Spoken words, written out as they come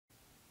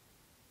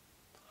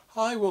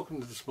Hi, welcome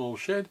to the Small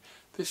Shed.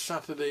 This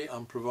Saturday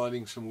I'm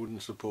providing some wooden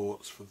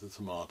supports for the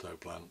tomato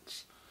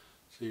plants.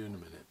 See you in a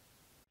minute.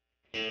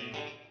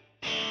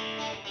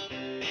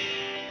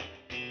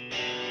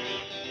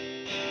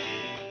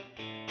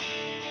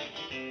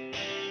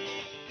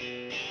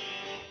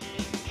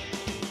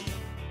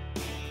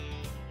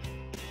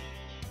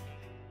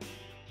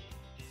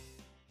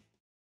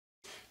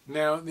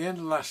 Now, at the end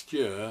of last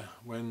year,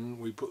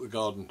 when we put the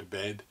garden to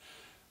bed,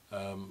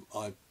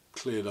 I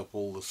cleared up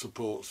all the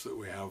supports that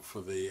we have for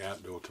the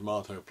outdoor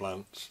tomato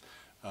plants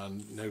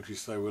and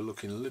noticed they were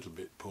looking a little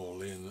bit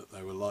poorly and that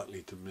they were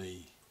likely to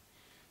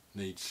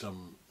need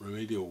some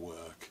remedial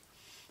work,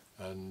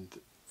 and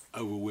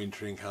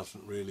overwintering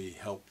hasn't really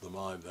helped them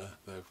either.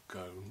 They've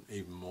gone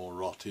even more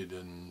rotted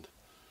and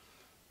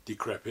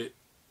decrepit,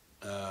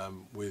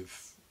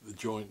 with the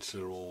joints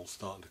are all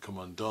starting to come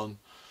undone,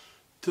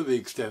 to the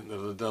extent that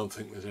I don't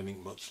think there's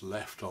anything much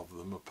left of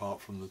them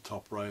apart from the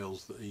top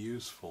rails that are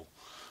useful.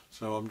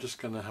 So I'm just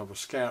going to have a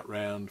scout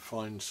round,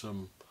 find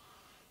some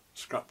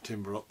scrap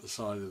timber up the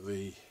side of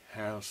the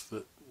house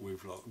that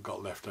we've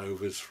got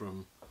leftovers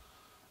from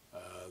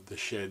the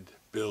shed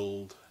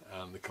build,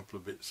 and a couple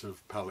of bits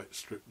of pallet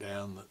stripped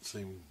down that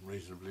seem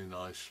reasonably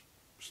nice,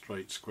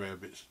 straight square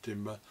bits of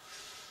timber.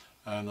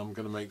 And I'm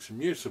going to make some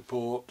new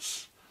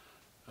supports,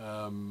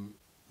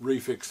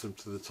 refix them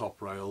to the top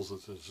rails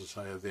that, as I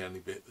say, are the only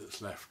bit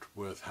that's left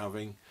worth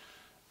having,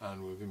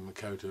 and we'll give them a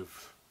coat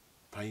of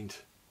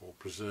paint or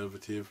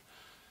preservative,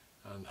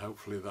 and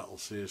hopefully that'll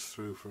see us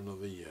through for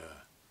another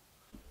year.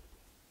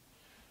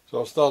 So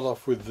I'll start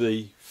off with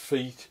the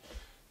feet.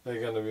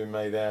 They're going to be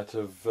made out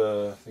of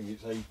I think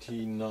it's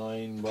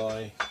 89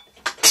 by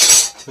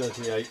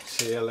 38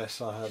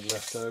 CLS I had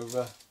left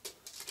over.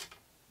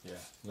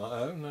 Yeah,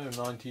 no,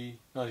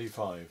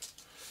 95.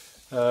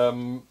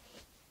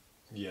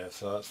 Yeah,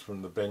 so that's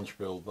from the bench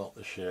build, not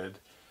the shed.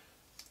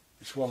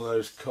 It's one of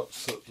those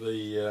cuts that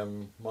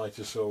the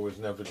Mitosaur was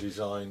never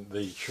designed,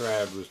 the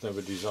shroud was never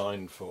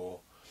designed for,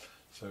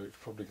 so it's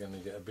probably going to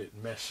get a bit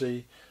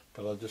messy,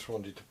 but I just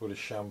wanted to put a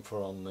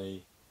chamfer on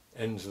the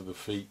ends of the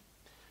feet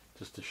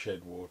just to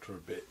shed water a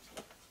bit.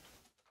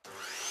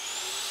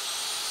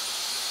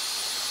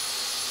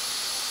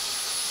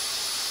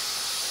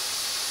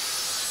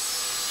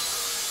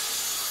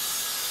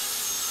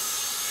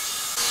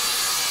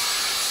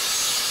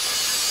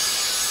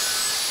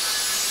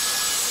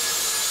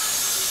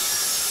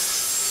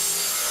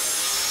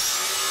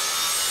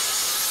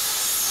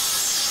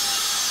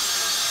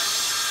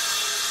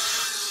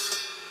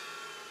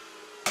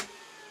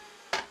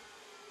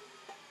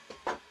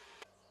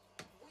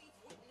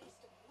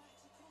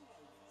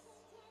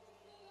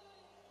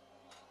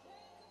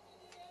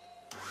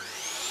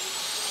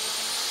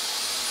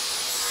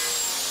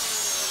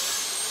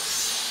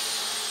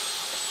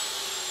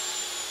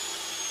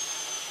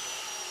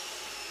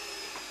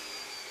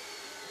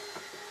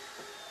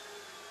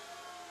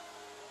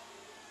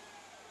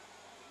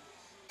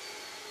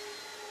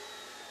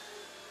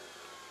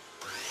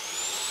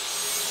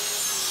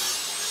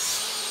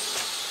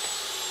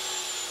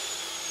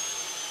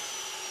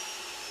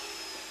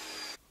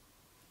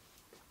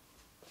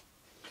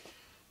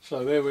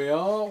 So there we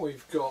are,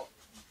 we've got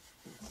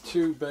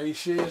two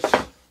bases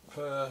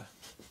per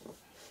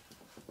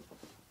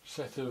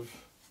set of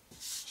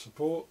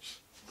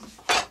supports,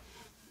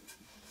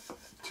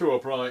 two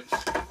uprights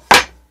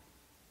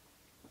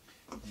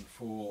and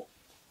four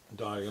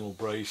diagonal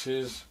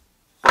braces.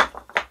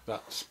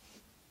 That's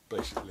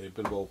basically a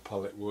bit of old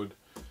pallet wood,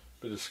 a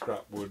bit of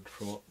scrap wood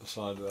from up the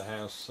side of the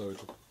house, so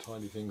it'll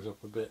tidy things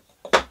up a bit.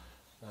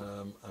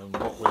 And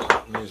what will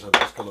happen is I've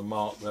just got to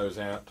mark those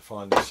out to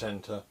find the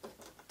centre.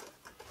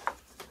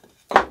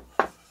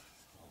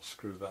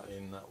 Screw that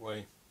in that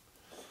way,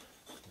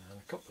 and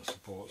a couple of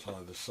supports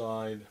either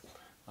side,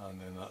 and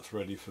then that's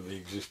ready for the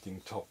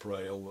existing top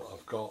rail that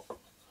I've got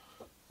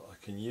that I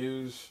can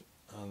use,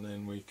 and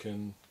then we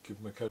can give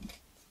them a coat.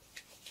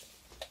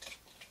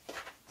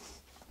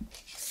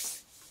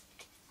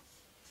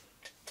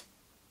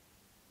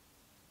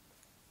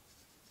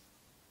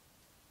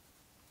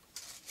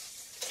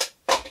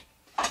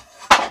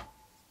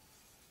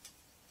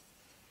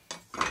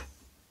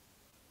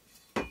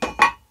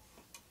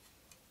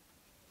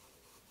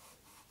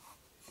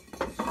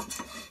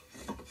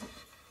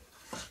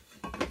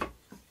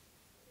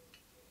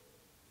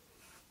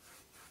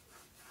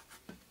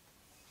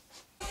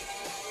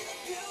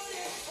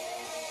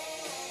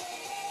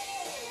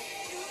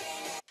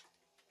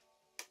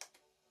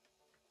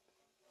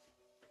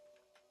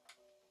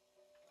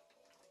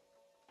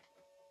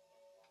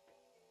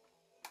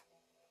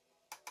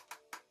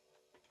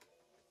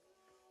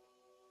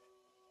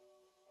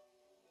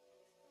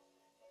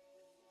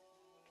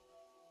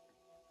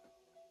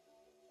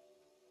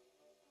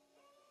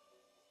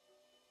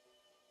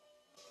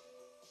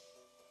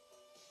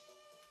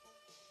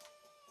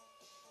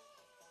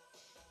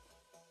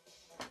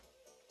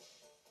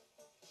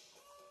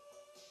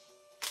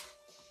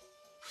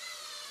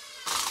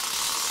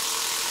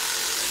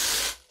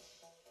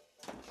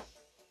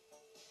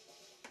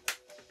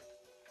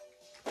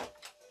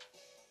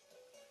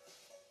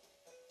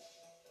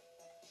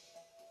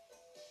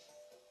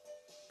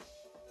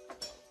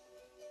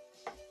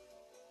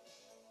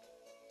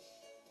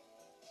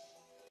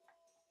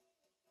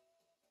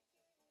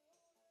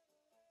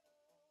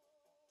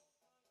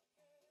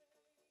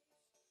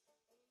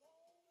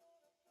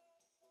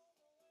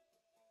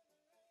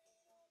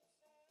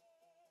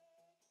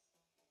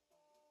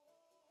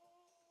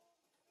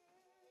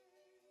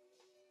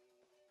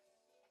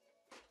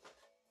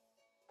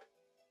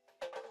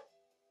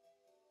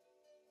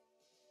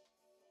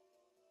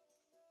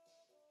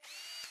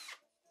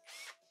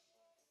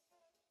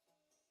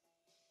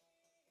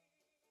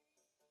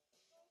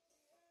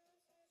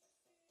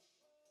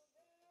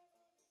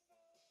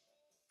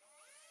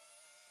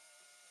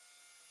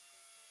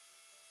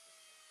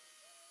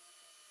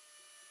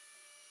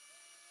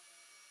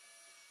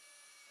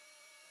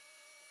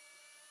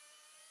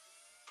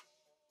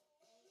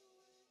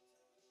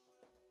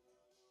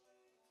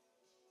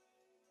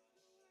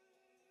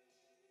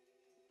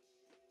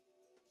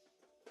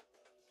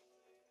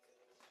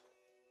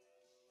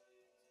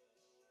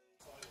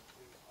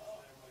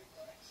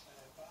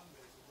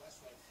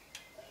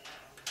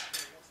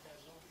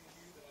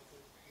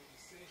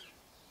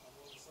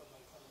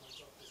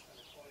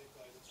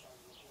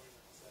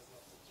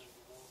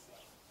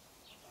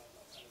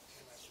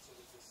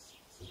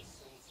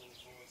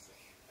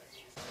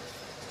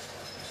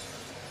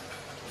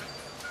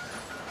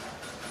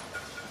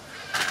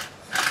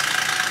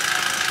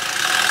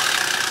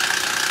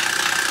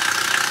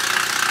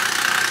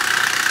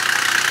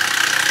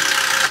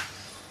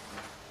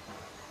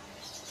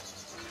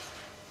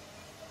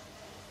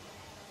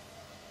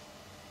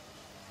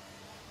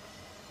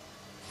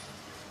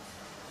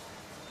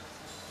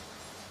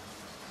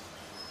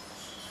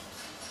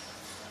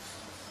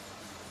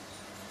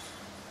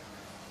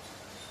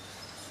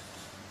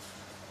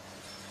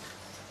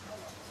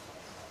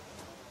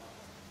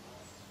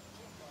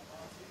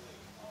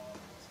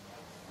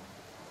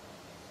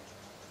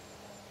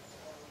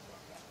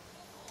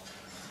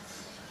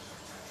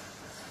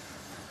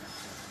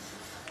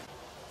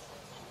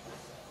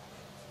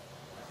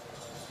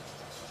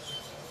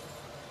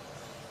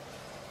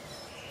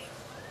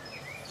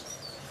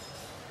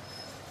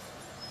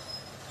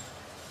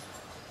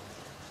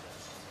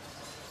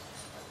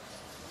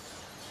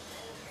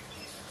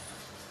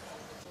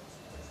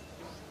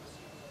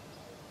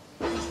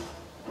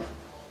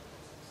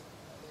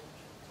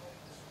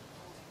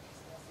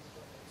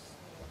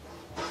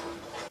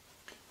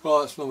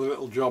 Well, that's another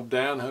little job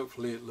down.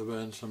 Hopefully it'll have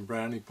earned some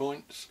brownie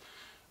points.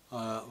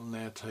 I'll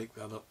now take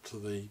that up to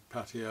the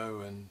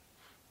patio and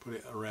put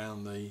it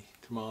around the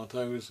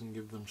tomatoes and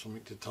give them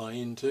something to tie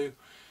into.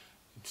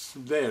 It's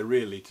there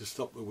really to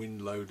stop the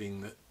wind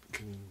loading that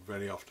can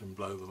very often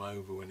blow them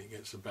over when it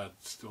gets a bad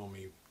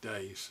stormy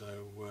day.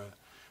 So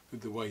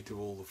with the weight of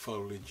all the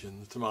foliage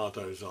and the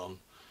tomatoes on,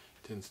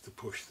 it tends to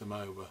push them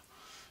over.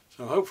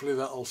 So hopefully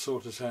that'll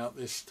sort us out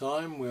this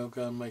time. We'll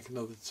go and make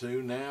another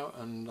 2 now,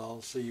 and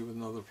I'll see you with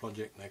another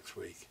project next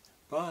week.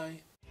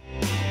 Bye.